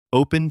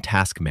Open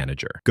Task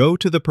Manager. Go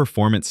to the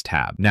Performance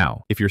tab.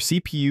 Now, if your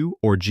CPU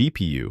or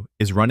GPU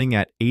is running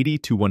at 80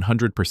 to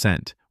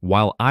 100%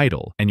 while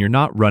idle and you're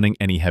not running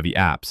any heavy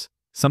apps,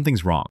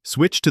 something's wrong.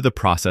 Switch to the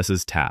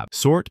Processes tab.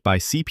 Sort by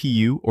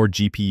CPU or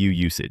GPU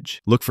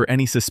usage. Look for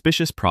any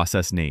suspicious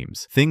process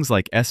names, things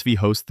like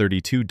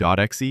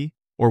svhost32.exe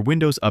or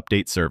Windows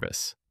Update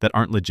Service, that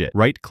aren't legit.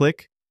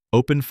 Right-click,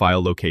 Open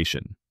File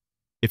Location.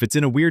 If it's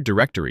in a weird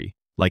directory,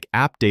 like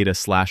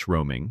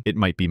appdata/roaming, it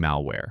might be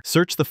malware.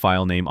 Search the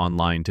file name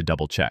online to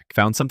double-check.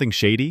 Found something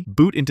shady?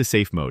 Boot into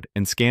safe mode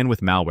and scan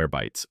with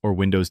Malwarebytes or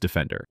Windows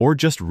Defender. Or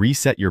just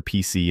reset your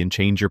PC and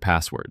change your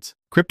passwords.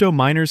 Crypto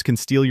miners can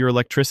steal your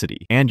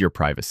electricity and your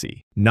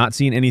privacy. Not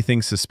seeing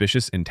anything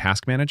suspicious in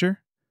Task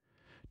Manager?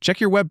 Check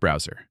your web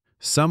browser.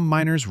 Some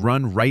miners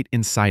run right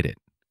inside it.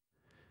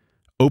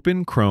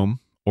 Open Chrome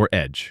or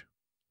Edge.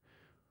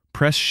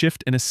 Press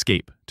Shift and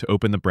Escape to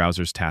open the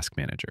browser's Task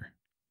Manager.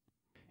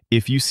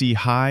 If you see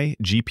high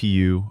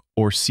GPU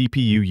or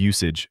CPU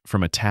usage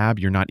from a tab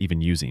you're not even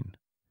using,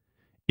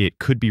 it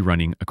could be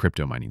running a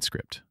crypto mining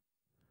script.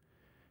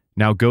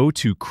 Now go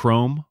to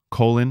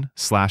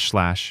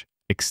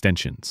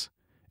Chrome://extensions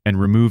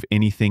and remove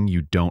anything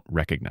you don't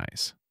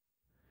recognize.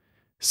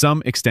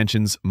 Some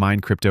extensions mine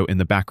crypto in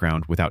the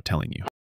background without telling you.